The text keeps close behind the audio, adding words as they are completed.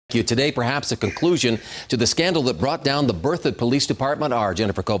Today, perhaps a conclusion to the scandal that brought down the Berthoud Police Department. Our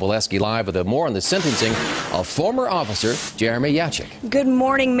Jennifer Kovaleski live with more on the sentencing of former officer Jeremy Yachik. Good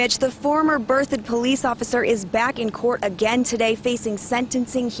morning, Mitch. The former Berthoud police officer is back in court again today, facing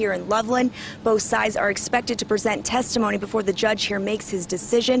sentencing here in Loveland. Both sides are expected to present testimony before the judge here makes his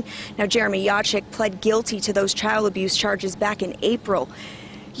decision. Now, Jeremy Yachik pled guilty to those child abuse charges back in April.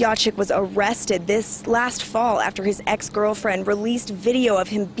 Yachik was arrested this last fall after his ex-girlfriend released video of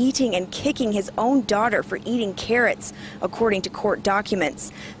him beating and kicking his own daughter for eating carrots, according to court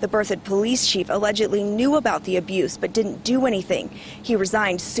documents. The Berthoud police chief allegedly knew about the abuse but didn't do anything. He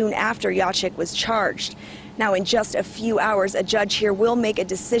resigned soon after Yachik was charged. Now, in just a few hours, a judge here will make a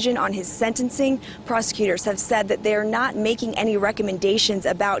decision on his sentencing. Prosecutors have said that they're not making any recommendations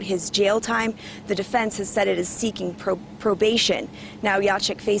about his jail time. The defense has said it is seeking probation. Now,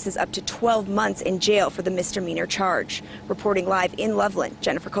 Yachik faces up to 12 months in jail for the misdemeanor charge. Reporting live in Loveland,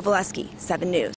 Jennifer Kovaleski, 7 News.